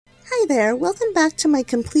Hi there, welcome back to my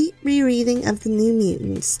complete rereading of the New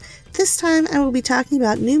Mutants. This time I will be talking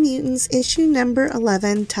about New Mutants issue number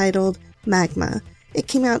 11 titled Magma. It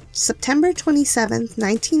came out September 27th,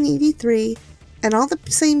 1983, and all the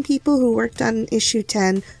same people who worked on issue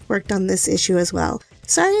 10 worked on this issue as well.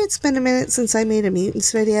 Sorry it's been a minute since I made a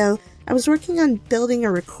Mutants video. I was working on building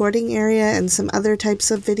a recording area and some other types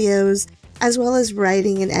of videos, as well as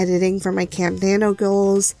writing and editing for my Camp Nano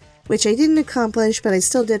goals, which I didn't accomplish, but I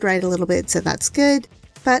still did write a little bit, so that's good.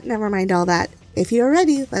 But never mind all that. If you're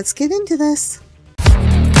ready, let's get into this.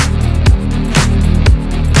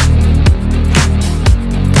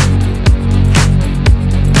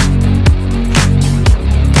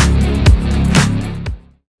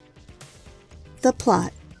 The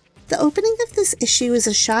plot. The opening of this issue is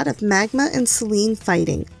a shot of Magma and Selene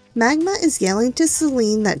fighting. Magma is yelling to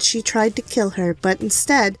Selene that she tried to kill her, but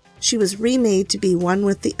instead, she was remade to be one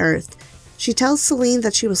with the earth. She tells Selene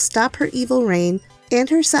that she will stop her evil reign and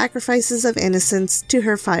her sacrifices of innocence to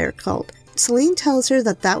her fire cult. Selene tells her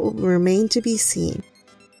that that will remain to be seen.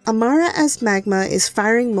 Amara as Magma is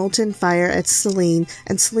firing molten fire at Selene,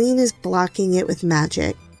 and Selene is blocking it with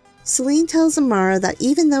magic. Selene tells Amara that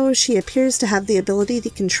even though she appears to have the ability to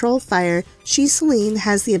control fire, she, Selene,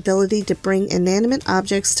 has the ability to bring inanimate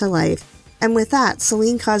objects to life. And with that,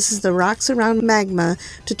 Selene causes the rocks around Magma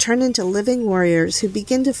to turn into living warriors who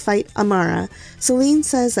begin to fight Amara. Selene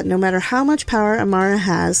says that no matter how much power Amara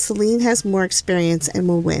has, Selene has more experience and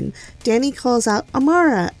will win. Danny calls out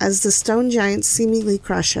Amara as the stone giants seemingly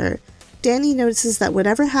crush her. Danny notices that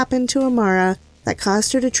whatever happened to Amara that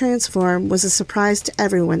caused her to transform was a surprise to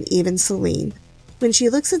everyone, even Selene. When she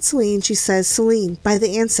looks at Selene, she says, "Selene, by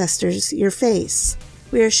the ancestors, your face."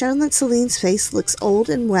 We are shown that Selene's face looks old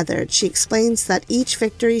and weathered. She explains that each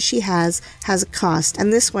victory she has a cost,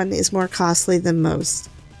 and this one is more costly than most.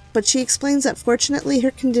 But she explains that fortunately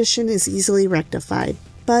her condition is easily rectified,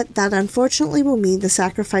 but that unfortunately will mean the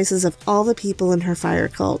sacrifices of all the people in her fire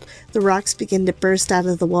cult. The rocks begin to burst out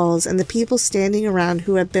of the walls, and the people standing around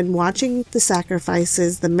who have been watching the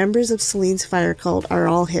sacrifices, the members of Selene's fire cult, are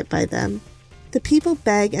all hit by them. The people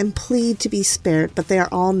beg and plead to be spared, but they are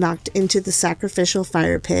all knocked into the sacrificial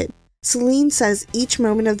fire pit. Selene says each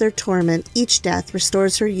moment of their torment, each death,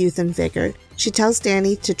 restores her youth and vigor. She tells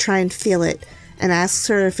Danny to try and feel it, and asks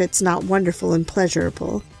her if it's not wonderful and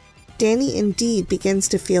pleasurable. Danny indeed begins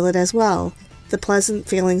to feel it as well, the pleasant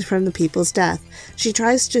feelings from the people's death. She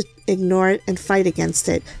tries to ignore it and fight against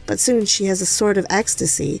it, but soon she has a sort of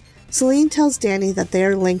ecstasy. Selene tells Danny that they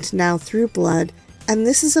are linked now through blood, and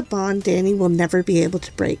this is a bond Danny will never be able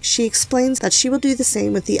to break. She explains that she will do the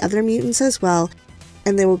same with the other mutants as well,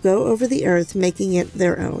 and they will go over the earth, making it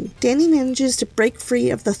their own. Danny manages to break free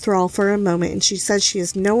of the thrall for a moment, and she says she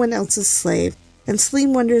is no one else's slave, and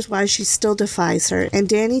Selene wonders why she still defies her, and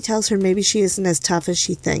Danny tells her maybe she isn't as tough as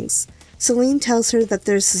she thinks. Selene tells her that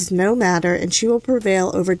this is no matter, and she will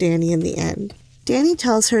prevail over Danny in the end. Danny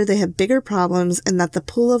tells her they have bigger problems and that the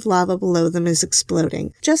pool of lava below them is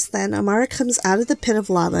exploding. Just then, Amara comes out of the pit of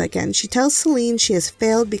lava again. She tells Selene she has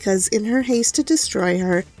failed because in her haste to destroy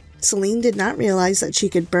her, Selene did not realize that she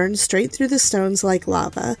could burn straight through the stones like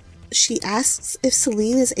lava. She asks if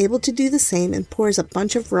Selene is able to do the same and pours a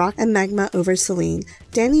bunch of rock and magma over Selene.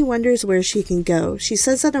 Danny wonders where she can go. She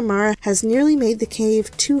says that Amara has nearly made the cave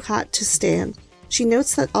too hot to stand. She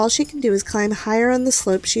notes that all she can do is climb higher on the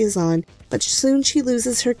slope she is on, but soon she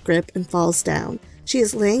loses her grip and falls down. She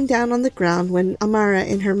is laying down on the ground when Amara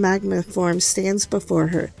in her magma form stands before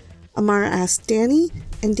her. Amara asks, "Danny?"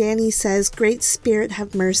 And Danny says, "Great Spirit,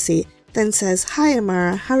 have mercy," then says, "Hi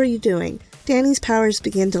Amara, how are you doing?" Danny's powers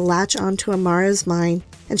begin to latch onto Amara's mind,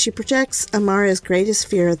 and she projects Amara's greatest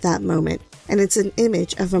fear at that moment, and it's an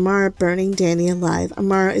image of Amara burning Danny alive.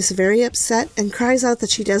 Amara is very upset and cries out that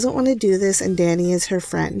she doesn't want to do this and Danny is her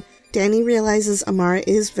friend. Danny realizes Amara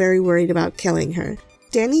is very worried about killing her.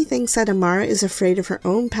 Danny thinks that Amara is afraid of her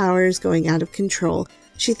own powers going out of control.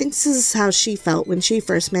 She thinks this is how she felt when she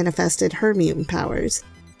first manifested her mutant powers.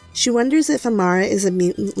 She wonders if Amara is a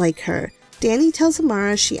mutant like her. Danny tells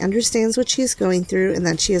Amara she understands what she is going through and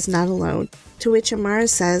that she is not alone, to which Amara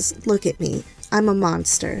says, "Look at me, I'm a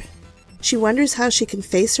monster." She wonders how she can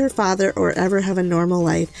face her father or ever have a normal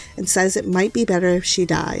life, and says it might be better if she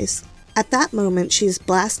dies. At that moment, she is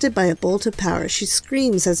blasted by a bolt of power. She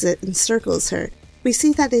screams as it encircles her. We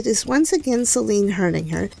see that it is once again Selene hurting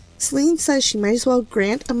her. Selene says she might as well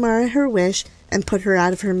grant Amara her wish and put her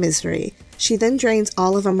out of her misery. She then drains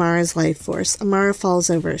all of Amara's life force. Amara falls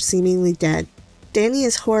over, seemingly dead. Danny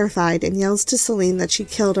is horrified and yells to Selene that she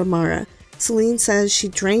killed Amara. Selene says she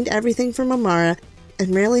drained everything from Amara,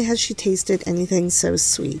 and rarely has she tasted anything so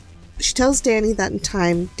sweet. She tells Danny that in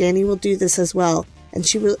time, Danny will do this as well, and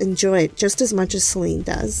she will enjoy it just as much as Selene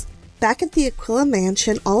does. Back at the Aquila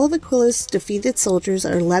mansion, all of Aquila's defeated soldiers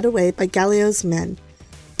are led away by Galio's men,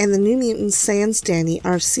 and the New Mutants, sans Danny,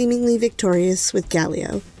 are seemingly victorious with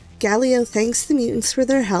Galio. Galio thanks the mutants for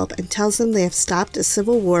their help and tells them they have stopped a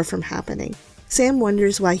civil war from happening. Sam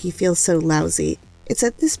wonders why he feels so lousy. It's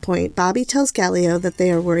at this point Bobby tells Galio that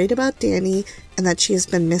they are worried about Danny and that she has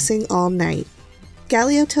been missing all night.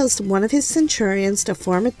 Galio tells one of his centurions to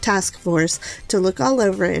form a task force to look all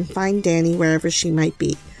over and find Danny wherever she might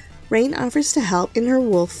be. Rain offers to help in her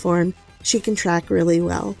wolf form. She can track really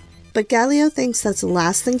well. But Galio thinks that the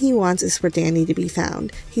last thing he wants is for Danny to be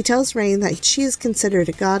found. He tells Rain that she is considered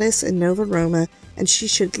a goddess in Nova Roma and she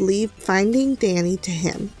should leave finding Danny to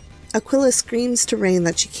him. Aquila screams to Rain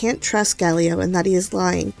that she can't trust Galio and that he is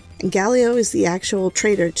lying, and Galio is the actual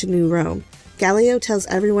traitor to New Rome. Galio tells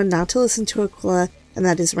everyone not to listen to Aquila and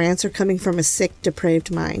that his rants are coming from a sick,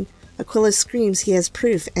 depraved mind. Aquila screams he has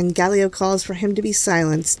proof, and Galio calls for him to be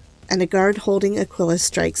silenced, and a guard holding Aquila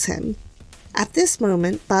strikes him. At this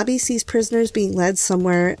moment, Bobby sees prisoners being led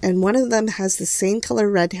somewhere, and one of them has the same color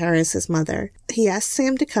red hair as his mother. He asks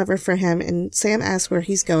Sam to cover for him, and Sam asks where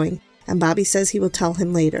he's going, and Bobby says he will tell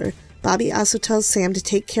him later. Bobby also tells Sam to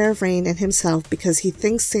take care of Rain and himself because he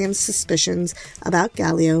thinks Sam's suspicions about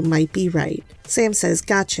Galio might be right. Sam says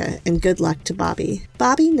gotcha and good luck to Bobby.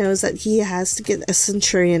 Bobby knows that he has to get a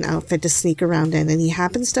centurion outfit to sneak around in, and he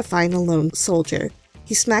happens to find a lone soldier.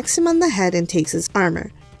 He smacks him on the head and takes his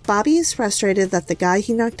armor. Bobby is frustrated that the guy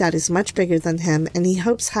he knocked out is much bigger than him, and he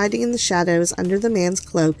hopes hiding in the shadows under the man's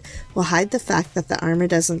cloak will hide the fact that the armor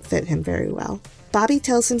doesn't fit him very well. Bobby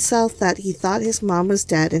tells himself that he thought his mom was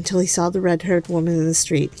dead until he saw the red-haired woman in the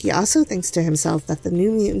street. He also thinks to himself that the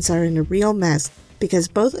New Mutants are in a real mess because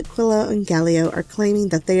both Aquila and Galio are claiming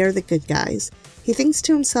that they are the good guys. He thinks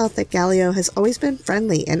to himself that Galio has always been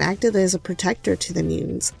friendly and acted as a protector to the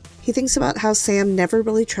mutants. He thinks about how Sam never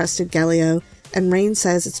really trusted Galio, and Rain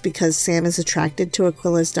says it's because Sam is attracted to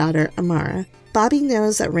Aquila's daughter, Amara. Bobby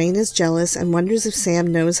knows that Rain is jealous and wonders if Sam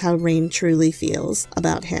knows how Rain truly feels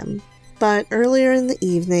about him. But earlier in the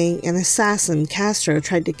evening, an assassin, Castro,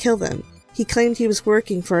 tried to kill them. He claimed he was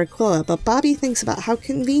working for Aquila, but Bobby thinks about how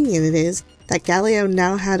convenient it is that Galio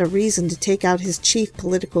now had a reason to take out his chief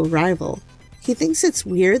political rival. He thinks it's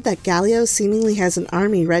weird that Galio seemingly has an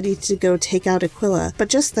army ready to go take out Aquila, but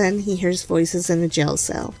just then he hears voices in a jail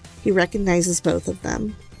cell. He recognizes both of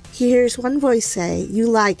them. He hears one voice say, "You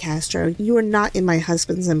lie, Castro. You are not in my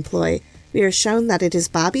husband's employ." We are shown that it is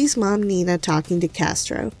Bobby's mom, Nina, talking to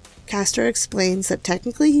Castro. Castro explains that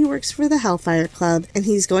technically he works for the Hellfire Club, and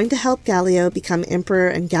he's going to help Galio become emperor,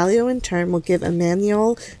 and Galio in turn will give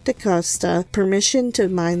Emmanuel da Costa permission to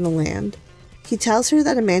mine the land. He tells her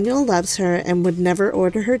that Emmanuel loves her and would never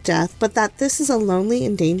order her death, but that this is a lonely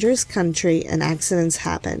and dangerous country and accidents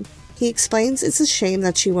happen. He explains it's a shame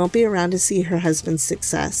that she won't be around to see her husband's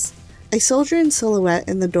success. A soldier in silhouette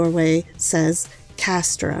in the doorway says,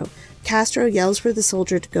 "Castro." Castro yells for the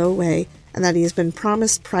soldier to go away, and that he has been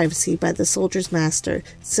promised privacy by the soldier's master,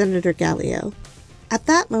 Senator Galio. At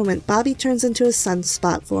that moment, Bobby turns into a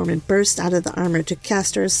sunspot form and bursts out of the armor to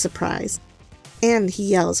Castro's surprise. And he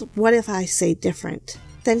yells, "What if I say different?"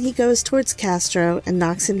 Then he goes towards Castro and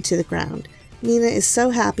knocks him to the ground. Nina is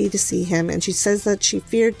so happy to see him, and she says that she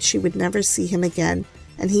feared she would never see him again,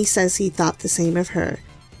 and he says he thought the same of her.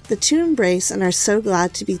 The two embrace and are so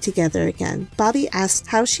glad to be together again. Bobby asks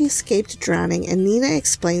how she escaped drowning, and Nina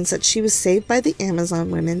explains that she was saved by the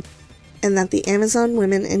Amazon women, and that the Amazon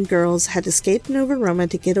women and girls had escaped Nova Roma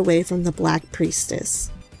to get away from the Black Priestess.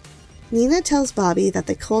 Nina tells Bobby that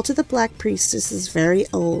the cult of the Black Priestess is very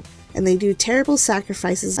old, and they do terrible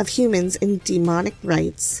sacrifices of humans in demonic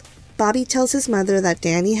rites. Bobby tells his mother that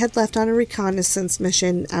Danny had left on a reconnaissance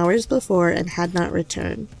mission hours before and had not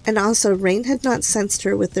returned. And also, Rain had not sensed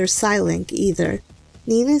her with their Psylink either.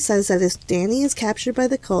 Nina says that if Danny is captured by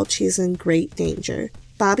the cult, she is in great danger.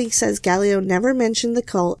 Bobby says Galio never mentioned the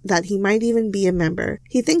cult, that he might even be a member.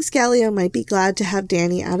 He thinks Galio might be glad to have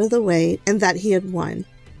Danny out of the way and that he had won.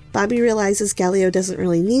 Bobby realizes Galio doesn't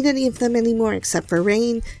really need any of them anymore except for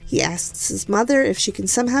Rain. He asks his mother if she can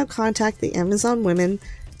somehow contact the Amazon women.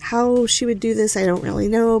 How she would do this, I don't really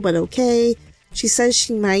know, but okay. She says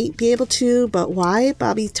she might be able to, but why?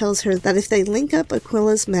 Bobby tells her that if they link up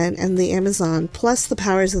Aquila's men and the Amazon, plus the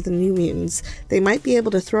powers of the New Mutants, they might be able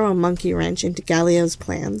to throw a monkey wrench into Galio's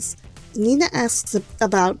plans. Nina asks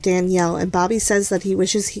about Danielle, and Bobby says that he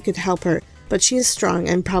wishes he could help her, but she is strong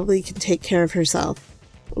and probably can take care of herself.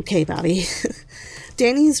 Okay, Bobby.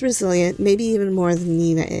 Danny is resilient, maybe even more than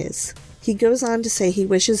Nina is. He goes on to say he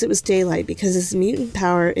wishes it was daylight because his mutant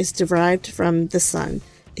power is derived from the sun.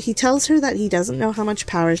 He tells her that he doesn't know how much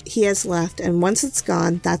power he has left, and once it's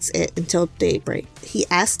gone, that's it until daybreak. He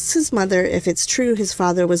asks his mother if it's true his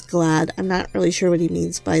father was glad. I'm not really sure what he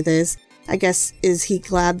means by this. I guess, is he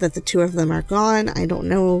glad that the two of them are gone? I don't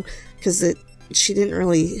know, because she didn't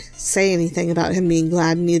really say anything about him being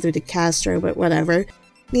glad, neither did Castro, but whatever.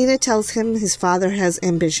 Nina tells him his father has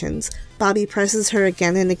ambitions. Bobby presses her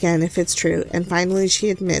again and again if it's true, and finally she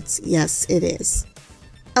admits, yes, it is.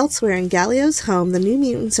 Elsewhere in Galio's home, the New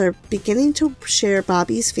Mutants are beginning to share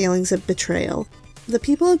Bobby's feelings of betrayal. The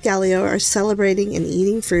people of Galio are celebrating and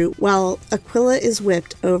eating fruit while Aquila is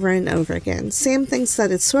whipped over and over again. Sam thinks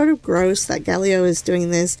that it's sort of gross that Galio is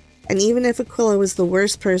doing this, and even if Aquila was the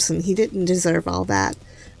worst person, he didn't deserve all that.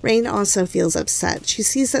 Rain also feels upset. She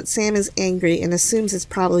sees that Sam is angry and assumes it's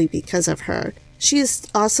probably because of her. She is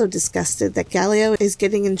also disgusted that Galio is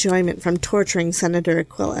getting enjoyment from torturing Senator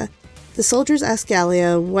Aquila. The soldiers ask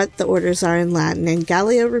Galio what the orders are in Latin, and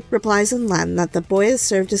Galio replies in Latin that the boy has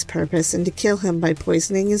served his purpose and to kill him by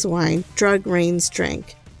poisoning his wine, drug Rain's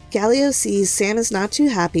drink. Galio sees Sam is not too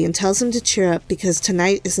happy and tells him to cheer up because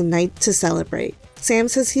tonight is a night to celebrate. Sam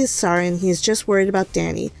says he is sorry and he is just worried about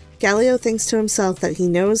Danny. Galio thinks to himself that he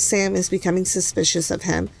knows Sam is becoming suspicious of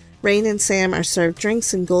him. Rain and Sam are served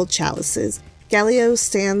drinks in gold chalices. Galio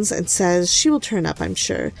stands and says she will turn up, I'm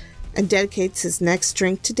sure, and dedicates his next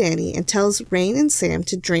drink to Danny and tells Rain and Sam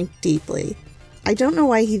to drink deeply. I don't know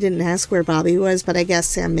why he didn't ask where Bobby was, but I guess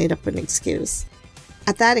Sam made up an excuse.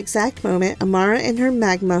 At that exact moment, Amara in her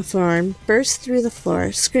magma form bursts through the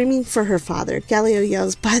floor, screaming for her father. Galio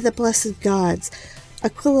yells, "By the blessed gods!"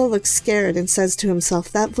 Aquila looks scared and says to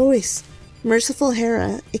himself, "That voice! Merciful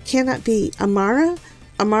Hera, it cannot be. Amara?"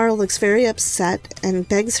 Amara looks very upset and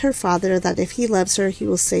begs her father that if he loves her, he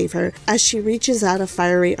will save her, as she reaches out a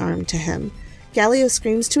fiery arm to him. Galio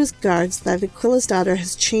screams to his guards that Aquila's daughter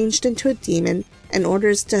has changed into a demon and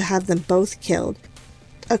orders to have them both killed.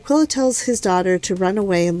 Aquila tells his daughter to run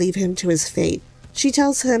away and leave him to his fate. She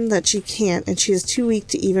tells him that she can't and she is too weak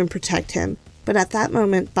to even protect him. But at that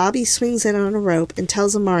moment, Bobby swings in on a rope and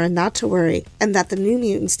tells Amara not to worry and that the New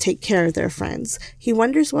Mutants take care of their friends. He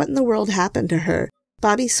wonders what in the world happened to her.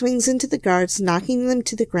 Bobby swings into the guards, knocking them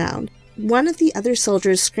to the ground. One of the other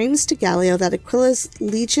soldiers screams to Galio that Aquila's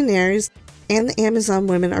legionnaires and the Amazon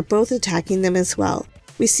women are both attacking them as well.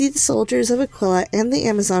 We see the soldiers of Aquila and the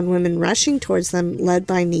Amazon women rushing towards them, led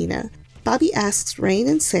by Nina. Bobby asks Rain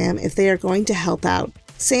and Sam if they are going to help out.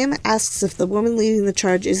 Sam asks if the woman leading the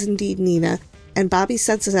charge is indeed Nina, and Bobby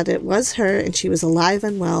says that it was her and she was alive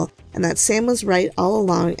and well, and that Sam was right all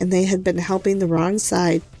along and they had been helping the wrong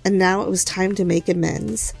side, and now it was time to make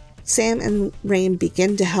amends. Sam and Rain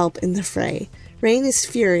begin to help in the fray. Rain is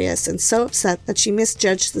furious and so upset that she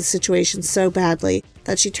misjudged the situation so badly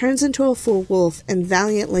that she turns into a full wolf and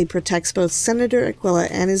valiantly protects both Senator Aquila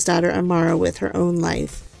and his daughter Amara with her own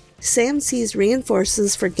life. Sam sees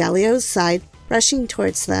reinforcements for Galio's side rushing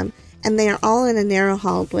towards them, and they are all in a narrow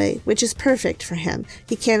hallway, which is perfect for him.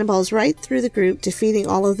 He cannonballs right through the group, defeating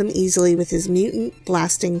all of them easily with his mutant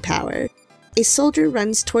blasting power. A soldier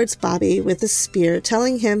runs towards Bobby with a spear,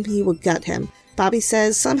 telling him he will gut him. Bobby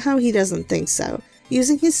says somehow he doesn't think so.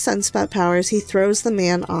 Using his sunspot powers, he throws the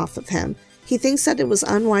man off of him. He thinks that it was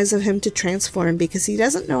unwise of him to transform because he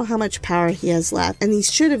doesn't know how much power he has left, and he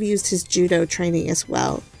should have used his judo training as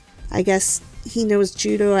well. I guess he knows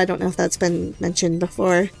judo, I don't know if that's been mentioned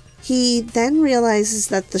before. He then realizes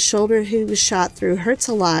that the shoulder he was shot through hurts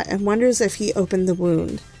a lot and wonders if he opened the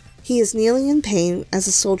wound. He is kneeling in pain as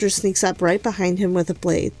a soldier sneaks up right behind him with a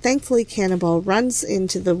blade. Thankfully, Cannonball runs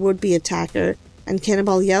into the would-be attacker, and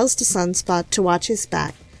Cannonball yells to Sunspot to watch his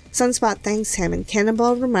back. Sunspot thanks him, and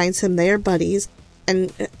Cannonball reminds him they are buddies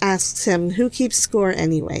and asks him who keeps score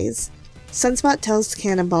anyways. Sunspot tells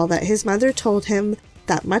Cannonball that his mother told him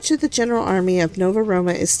that much of the general army of Nova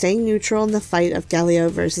Roma is staying neutral in the fight of Galio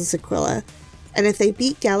versus Aquila, and if they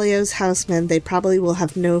beat Galio's housemen, they probably will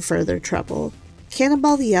have no further trouble.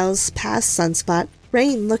 Cannonball yells past Sunspot,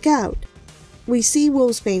 "Rain, look out!" We see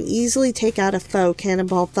Wolfsbane easily take out a foe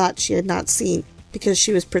Cannonball thought she had not seen because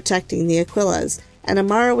she was protecting the Aquilas, and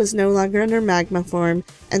Amara was no longer in her magma form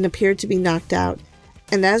and appeared to be knocked out.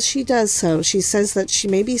 And as she does so, she says that she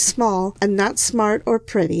may be small and not smart or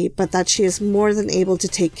pretty, but that she is more than able to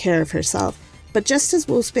take care of herself. But just as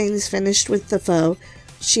Wolfsbane is finished with the foe,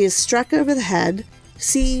 she is struck over the head.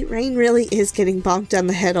 See, Rain really is getting bonked on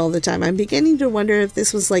the head all the time. I'm beginning to wonder if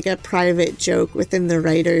this was like a private joke within the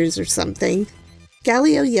writers or something.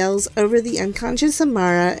 Galio yells over the unconscious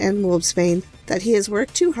Amara and Wolfsbane that he has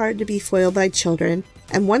worked too hard to be foiled by children,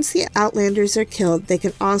 and once the Outlanders are killed, they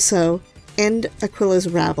can also end Aquila's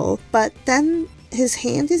rabble. But then his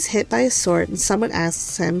hand is hit by a sword and someone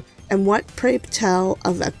asks him, and what pray tell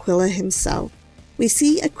of Aquila himself? We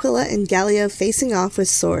see Aquila and Gallio facing off with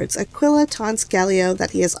swords. Aquila taunts Gallio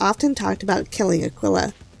that he has often talked about killing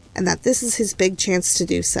Aquila, and that this is his big chance to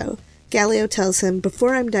do so. Gallio tells him,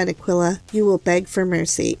 "Before I'm done, Aquila, you will beg for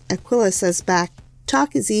mercy." Aquila says back,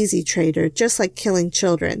 "Talk is easy, traitor, just like killing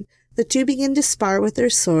children." The two begin to spar with their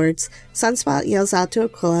swords. Sunspot yells out to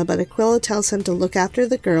Aquila, but Aquila tells him to look after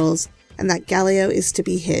the girls, and that Gallio is to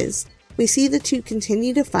be his. We see the two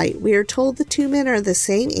continue to fight. We are told the two men are the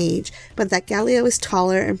same age, but that Gallio is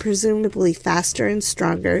taller and presumably faster and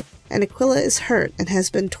stronger, and Aquila is hurt and has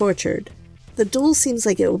been tortured. The duel seems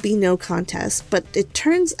like it will be no contest, but it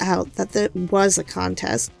turns out that there was a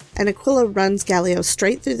contest, and Aquila runs Gallio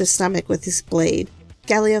straight through the stomach with his blade.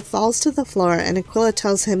 Gallio falls to the floor, and Aquila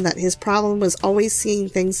tells him that his problem was always seeing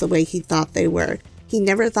things the way he thought they were. He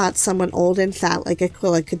never thought someone old and fat like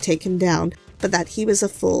Aquila could take him down, but that he was a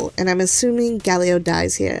fool, and I'm assuming Gallio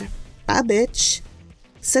dies here. Bye, bitch.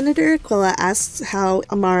 Senator Aquila asks how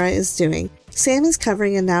Amara is doing. Sam is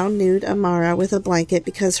covering a now nude Amara with a blanket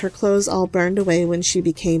because her clothes all burned away when she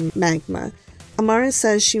became magma. Amara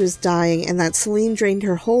says she was dying and that Selene drained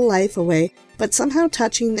her whole life away, but somehow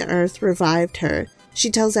touching the earth revived her.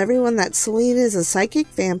 She tells everyone that Selene is a psychic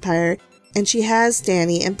vampire, and she has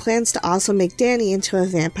Danny and plans to also make Danny into a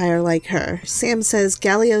vampire like her. Sam says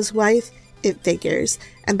Gallio's wife, it figures,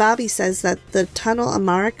 and Bobby says that the tunnel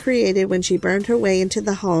Amara created when she burned her way into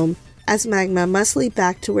the home as magma must lead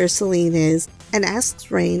back to where Selene is, and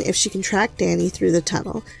asks Rain if she can track Danny through the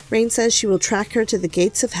tunnel. Rain says she will track her to the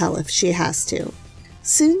gates of hell if she has to.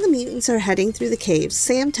 Soon the mutants are heading through the caves.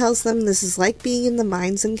 Sam tells them this is like being in the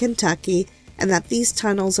mines in Kentucky, and that these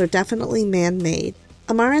tunnels are definitely man-made.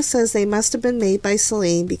 Amara says they must have been made by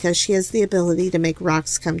Selene because she has the ability to make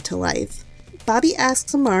rocks come to life. Bobby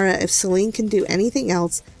asks Amara if Selene can do anything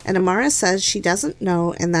else, and Amara says she doesn't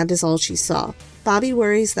know and that is all she saw. Bobby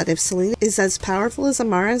worries that if Selene is as powerful as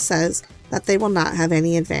Amara says, that they will not have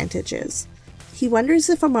any advantages. He wonders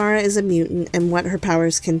if Amara is a mutant and what her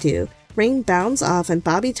powers can do. Rain bounds off and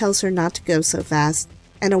Bobby tells her not to go so fast,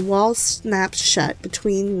 and a wall snaps shut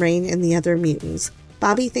between Rain and the other mutants.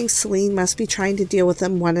 Bobby thinks Selene must be trying to deal with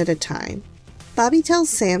them one at a time. Bobby tells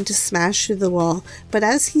Sam to smash through the wall, but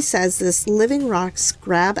as he says this, living rocks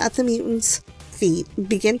grab at the mutants' feet,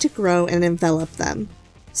 begin to grow and envelop them.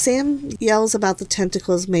 Sam yells about the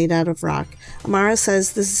tentacles made out of rock. Amara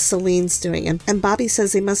says this is Selene's doing, and Bobby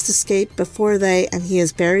says they must escape before and he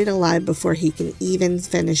is buried alive before he can even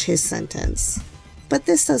finish his sentence. But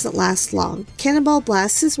this doesn't last long. Cannonball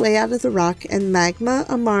blasts his way out of the rock, and magma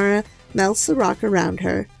Amara melts the rock around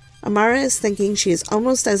her. Amara is thinking she is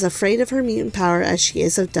almost as afraid of her mutant power as she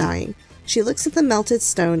is of dying. She looks at the melted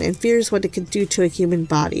stone and fears what it could do to a human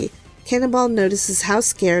body. Cannonball notices how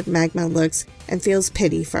scared Magma looks and feels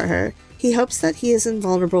pity for her. He hopes that he is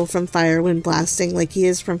invulnerable from fire when blasting like he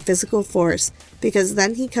is from physical force, because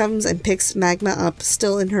then he comes and picks Magma up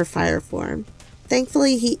still in her fire form.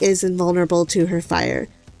 Thankfully, he is invulnerable to her fire.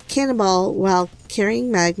 Cannonball, while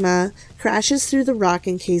carrying Magma, crashes through the rock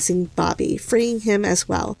encasing Bobby, freeing him as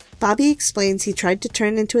well. Bobby explains he tried to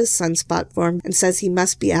turn into his sunspot form and says he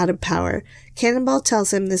must be out of power. Cannonball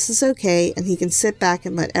tells him this is okay and he can sit back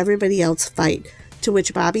and let everybody else fight, to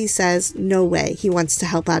which Bobby says no way, he wants to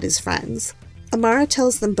help out his friends. Amara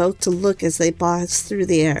tells them both to look as they blast through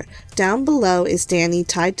the air. Down below is Danny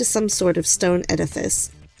tied to some sort of stone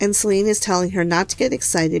edifice, and Selene is telling her not to get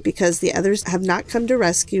excited because the others have not come to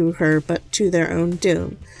rescue her but to their own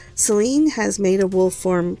doom. Selene has made a wolf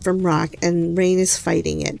form from rock and Rain is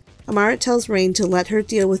fighting it. Amara tells Rain to let her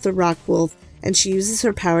deal with the rock wolf and she uses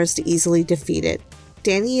her powers to easily defeat it.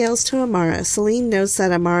 Danny yells to Amara. Selene notes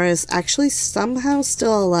that Amara is actually somehow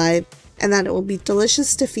still alive and that it will be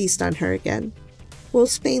delicious to feast on her again.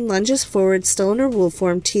 Wolfsbane lunges forward, still in her wolf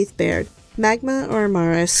form, teeth bared. Magma or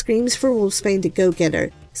Amara screams for Wolfsbane to go get her.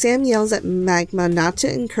 Sam yells at Magma not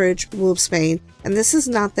to encourage Wolfsbane, and this is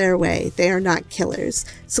not their way. They are not killers.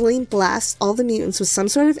 Selene blasts all the mutants with some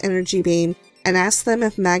sort of energy beam and asks them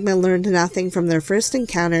if Magma learned nothing from their first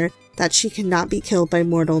encounter, that she cannot be killed by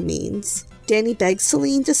mortal means. Danny begs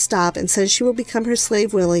Selene to stop and says she will become her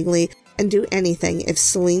slave willingly and do anything if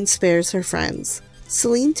Selene spares her friends.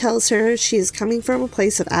 Selene tells her she is coming from a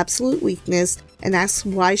place of absolute weakness and asks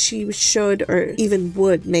why she should or even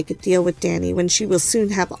would make a deal with Danny when she will soon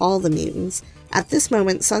have all the mutants. At this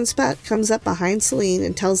moment, Sunspot comes up behind Selene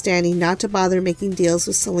and tells Danny not to bother making deals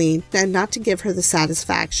with Selene and not to give her the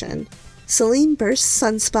satisfaction. Selene bursts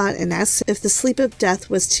Sunspot and asks if the sleep of death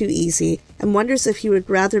was too easy, and wonders if he would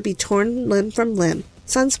rather be torn limb from limb.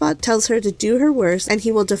 Sunspot tells her to do her worst, and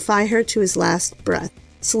he will defy her to his last breath.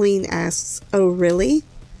 Selene asks, "Oh, really?"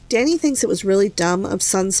 Danny thinks it was really dumb of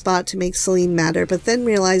Sunspot to make Selene matter, but then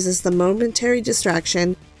realizes the momentary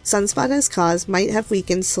distraction Sunspot has caused might have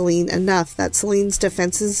weakened Selene enough that Selene's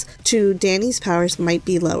defenses to Danny's powers might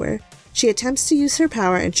be lower. She attempts to use her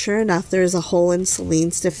power, and sure enough, there is a hole in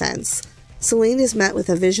Selene's defense. Selene is met with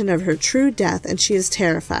a vision of her true death, and she is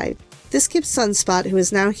terrified. This gives Sunspot, who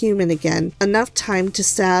is now human again, enough time to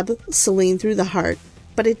stab Selene through the heart,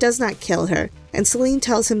 but it does not kill her, and Selene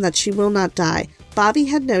tells him that she will not die. Bobby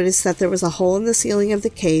had noticed that there was a hole in the ceiling of the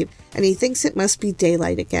cave, and he thinks it must be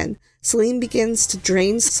daylight again. Selene begins to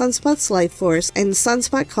drain Sunspot's life force, and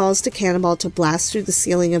Sunspot calls to Cannonball to blast through the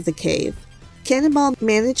ceiling of the cave. Cannonball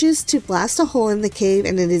manages to blast a hole in the cave,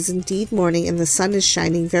 and it is indeed morning and the sun is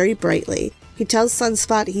shining very brightly. He tells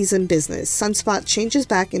Sunspot he's in business. Sunspot changes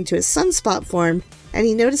back into his Sunspot form, and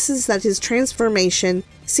he notices that his transformation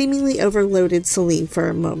seemingly overloaded Selene for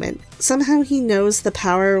a moment. Somehow he knows the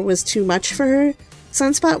power was too much for her.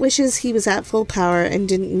 Sunspot wishes he was at full power and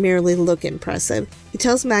didn't merely look impressive. He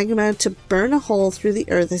tells Magma to burn a hole through the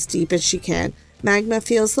earth as deep as she can. Magma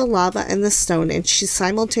feels the lava and the stone, and she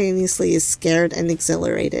simultaneously is scared and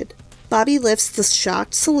exhilarated. Bobby lifts the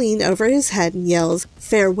shocked Selene over his head and yells,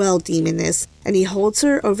 "Farewell, demoness," and he holds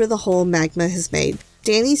her over the hole Magma has made.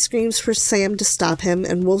 Danny screams for Sam to stop him,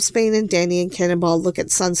 and Wolfsbane and Danny and Cannonball look at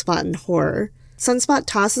Sunspot in horror. Sunspot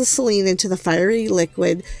tosses Selene into the fiery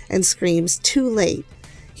liquid and screams, "Too late."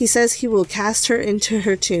 He says he will cast her into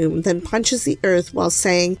her tomb, then punches the earth while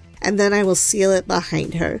saying, "And then I will seal it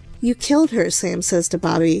behind her." "You killed her," Sam says to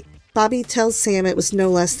Bobby. Bobby tells Sam it was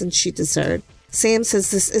no less than she deserved. Sam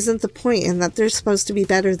says this isn't the point and that they're supposed to be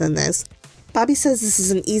better than this. Bobby says this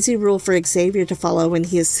is an easy rule for Xavier to follow when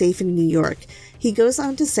he is safe in New York. He goes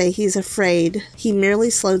on to say he's afraid he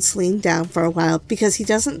merely slowed Selene down for a while because he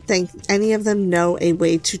doesn't think any of them know a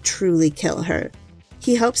way to truly kill her.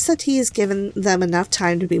 He hopes that he has given them enough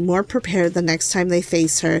time to be more prepared the next time they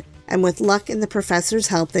face her, and with luck and the professor's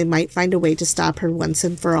help they might find a way to stop her once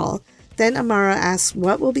and for all. Then Amara asks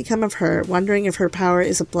what will become of her, wondering if her power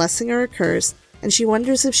is a blessing or a curse, and she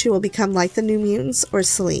wonders if she will become like the New Mutants or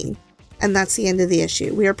Selene. And that's the end of the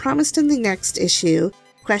issue. We are promised in the next issue,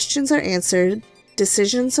 questions are answered,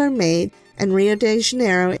 decisions are made, and Rio de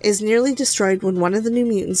Janeiro is nearly destroyed when one of the New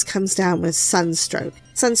Mutants comes down with Sunstroke.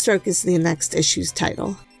 Sunstroke is the next issue's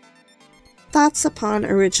title. Thoughts upon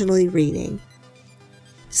originally reading.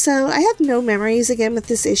 So, I have no memories again with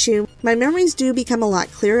this issue. My memories do become a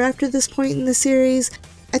lot clearer after this point in the series.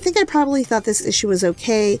 I think I probably thought this issue was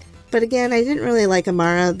okay, but again, I didn't really like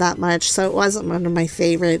Amara that much, so it wasn't one of my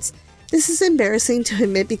favorites. This is embarrassing to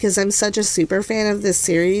admit because I'm such a super fan of this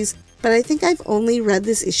series, but I think I've only read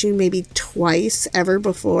this issue maybe twice ever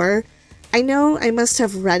before. I know I must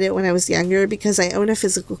have read it when I was younger because I own a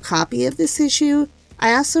physical copy of this issue.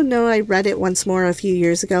 I also know I read it once more a few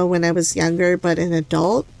years ago when I was younger but an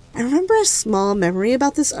adult. I remember a small memory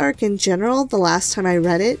about this arc in general the last time I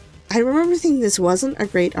read it. I remember thinking this wasn't a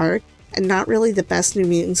great arc and not really the best New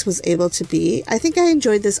Mutants was able to be. I think I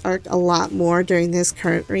enjoyed this arc a lot more during this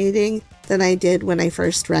current reading than I did when I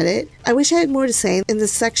first read it. I wish I had more to say in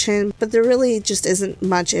this section, but there really just isn't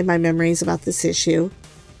much in my memories about this issue.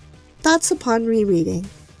 Thoughts upon rereading.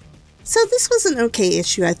 So this was an okay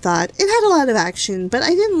issue, I thought. It had a lot of action, but I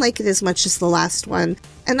didn't like it as much as the last one.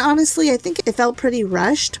 And honestly, I think it felt pretty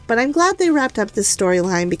rushed, but I'm glad they wrapped up this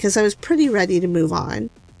storyline because I was pretty ready to move on.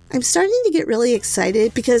 I'm starting to get really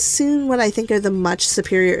excited because soon what I think are the much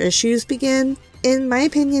superior issues begin. In my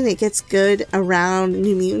opinion, it gets good around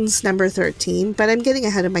New Mutants number 13, but I'm getting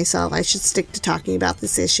ahead of myself. I should stick to talking about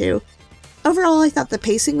this issue. Overall, I thought the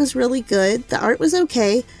pacing was really good. The art was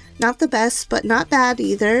okay. Not the best, but not bad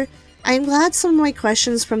either. I'm glad some of my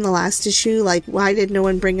questions from the last issue, like why did no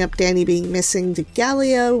one bring up Danny being missing to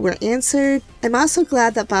Galileo, were answered. I'm also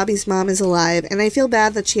glad that Bobby's mom is alive, and I feel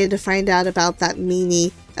bad that she had to find out about that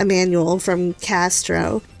meanie, Emmanuel, from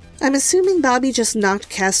Castro. I'm assuming Bobby just knocked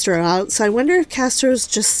Castro out, so I wonder if Castro's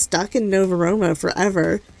just stuck in Nova Roma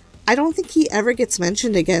forever. I don't think he ever gets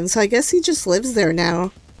mentioned again, so I guess he just lives there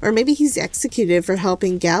now. Or maybe he's executed for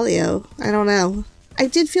helping Galileo. I don't know. I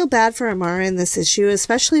did feel bad for Amara in this issue,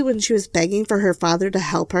 especially when she was begging for her father to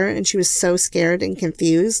help her and she was so scared and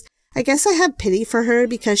confused. I guess I have pity for her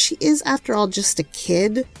because she is, after all, just a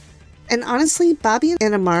kid. And honestly, Bobby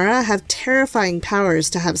and Amara have terrifying powers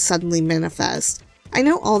to have suddenly manifest. I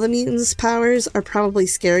know all the mutants' powers are probably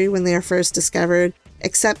scary when they are first discovered,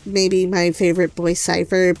 except maybe my favorite boy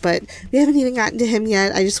Cypher, but we haven't even gotten to him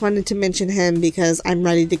yet. I just wanted to mention him because I'm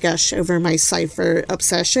ready to gush over my Cypher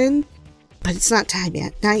obsession, but it's not time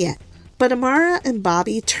yet, not yet. But Amara and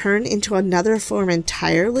Bobby turn into another form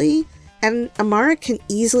entirely, and Amara can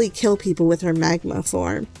easily kill people with her magma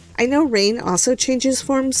form. I know Rain also changes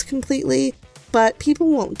forms completely, but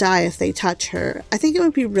people won't die if they touch her. I think it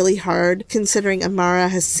would be really hard considering Amara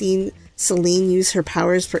has seen Selene use her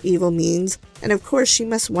powers for evil means, and of course she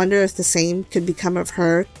must wonder if the same could become of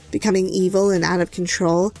her, becoming evil and out of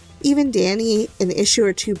control. Even Danny, an issue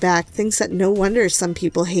or two back, thinks that no wonder some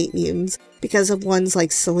people hate mutants because of ones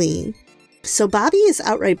like Selene. So Bobby is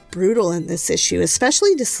outright brutal in this issue,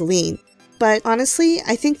 especially to Selene. But honestly,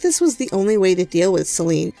 I think this was the only way to deal with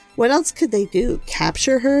Selene. What else could they do?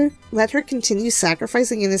 Capture her? Let her continue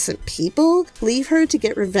sacrificing innocent people? Leave her to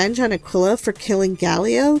get revenge on Aquila for killing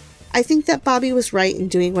Galio? I think that Bobby was right in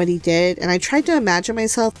doing what he did, and I tried to imagine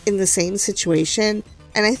myself in the same situation,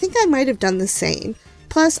 and I think I might have done the same.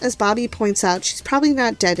 Plus, as Bobby points out, she's probably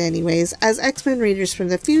not dead anyways. As X-Men readers from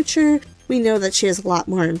the future, we know that she has a lot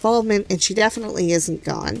more involvement, and she definitely isn't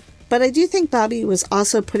gone. But I do think Bobby was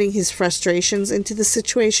also putting his frustrations into the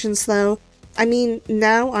situations though. I mean,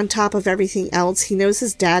 now on top of everything else, he knows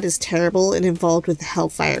his dad is terrible and involved with the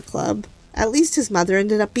Hellfire Club. At least his mother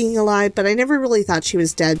ended up being alive, but I never really thought she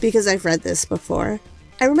was dead because I've read this before.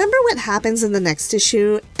 I remember what happens in the next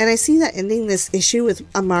issue, and I see that ending this issue with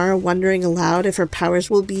Amara wondering aloud if her powers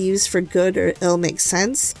will be used for good or ill makes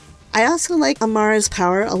sense. I also like Amara's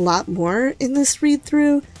power a lot more in this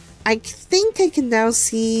read-through. I think I can now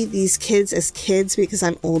see these kids as kids because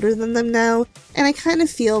I'm older than them now, and I kind of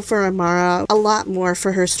feel for Amara a lot more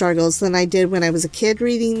for her struggles than I did when I was a kid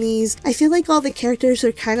reading these. I feel like all the characters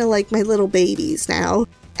are kind of like my little babies now.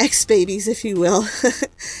 Ex-babies, if you will.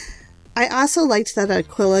 I also liked that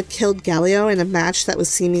Aquila killed Galio in a match that was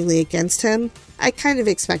seemingly against him. I kind of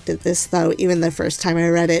expected this though, even the first time I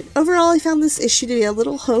read it. Overall, I found this issue to be a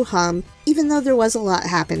little ho-hum, even though there was a lot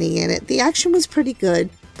happening in it. The action was pretty good,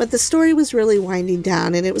 but the story was really winding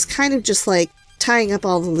down, and it was kind of just like tying up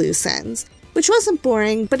all the loose ends, which wasn't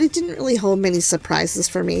boring, but it didn't really hold many surprises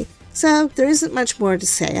for me. So there isn't much more to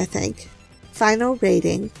say, I think. Final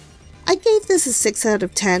rating. I gave this a 6 out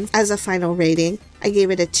of 10 as a final rating. I gave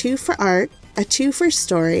it a 2 for art, a 2 for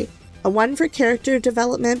story, a 1 for character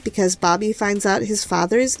development because Bobby finds out his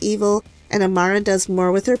father is evil and Amara does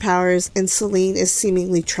more with her powers and Selene is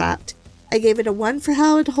seemingly trapped. I gave it a 1 for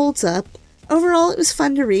how it holds up. Overall, it was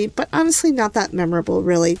fun to read, but honestly not that memorable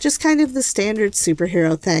really, just kind of the standard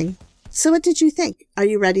superhero thing. So what did you think? Are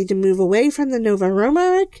you ready to move away from the Nova Aroma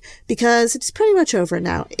arc? Because it's pretty much over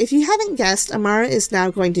now. If you haven't guessed, Amara is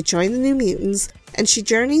now going to join the New Mutants, and she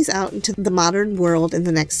journeys out into the modern world in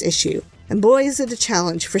the next issue. And boy is it a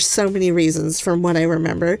challenge for so many reasons from what I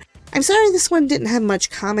remember. I'm sorry this one didn't have much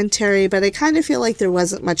commentary, but I kind of feel like there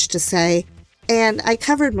wasn't much to say. And I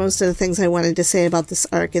covered most of the things I wanted to say about this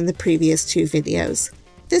arc in the previous 2 videos.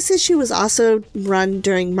 This issue was also run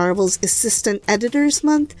during Marvel's Assistant Editors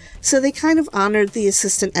Month, so they kind of honored the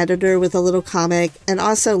assistant editor with a little comic, and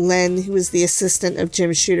also Len, who is the assistant of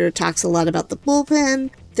Jim Shooter, talks a lot about the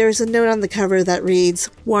bullpen. There's a note on the cover that reads,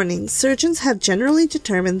 "Warning, surgeons have generally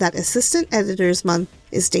determined that Assistant Editors Month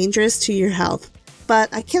is dangerous to your health." But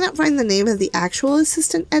I cannot find the name of the actual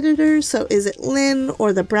assistant editor, so is it Lynn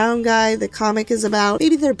or the brown guy the comic is about?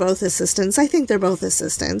 Maybe they're both assistants. I think they're both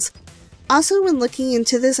assistants. Also, when looking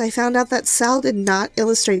into this, I found out that Sal did not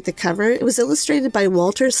illustrate the cover. It was illustrated by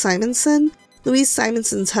Walter Simonson, Louise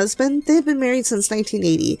Simonson's husband. They have been married since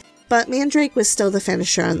 1980, but Mandrake was still the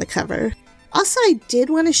finisher on the cover. Also, I did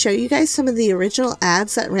want to show you guys some of the original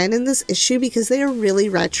ads that ran in this issue because they are really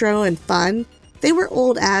retro and fun. They were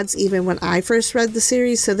old ads even when I first read the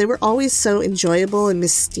series, so they were always so enjoyable and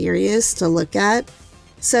mysterious to look at.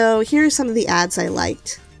 So here are some of the ads I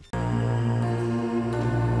liked.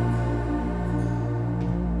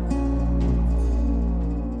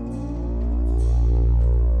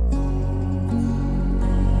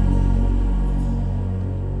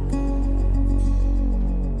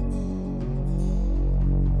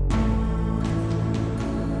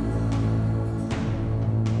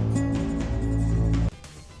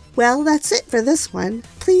 Well, that's it for this one.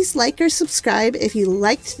 Please like or subscribe if you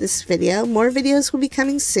liked this video. More videos will be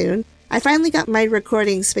coming soon. I finally got my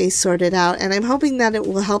recording space sorted out, and I'm hoping that it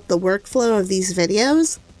will help the workflow of these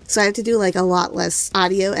videos. So I have to do like a lot less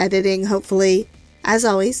audio editing, hopefully. As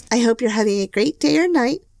always, I hope you're having a great day or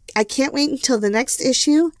night. I can't wait until the next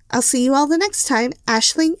issue. I'll see you all the next time.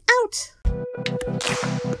 Aisling out!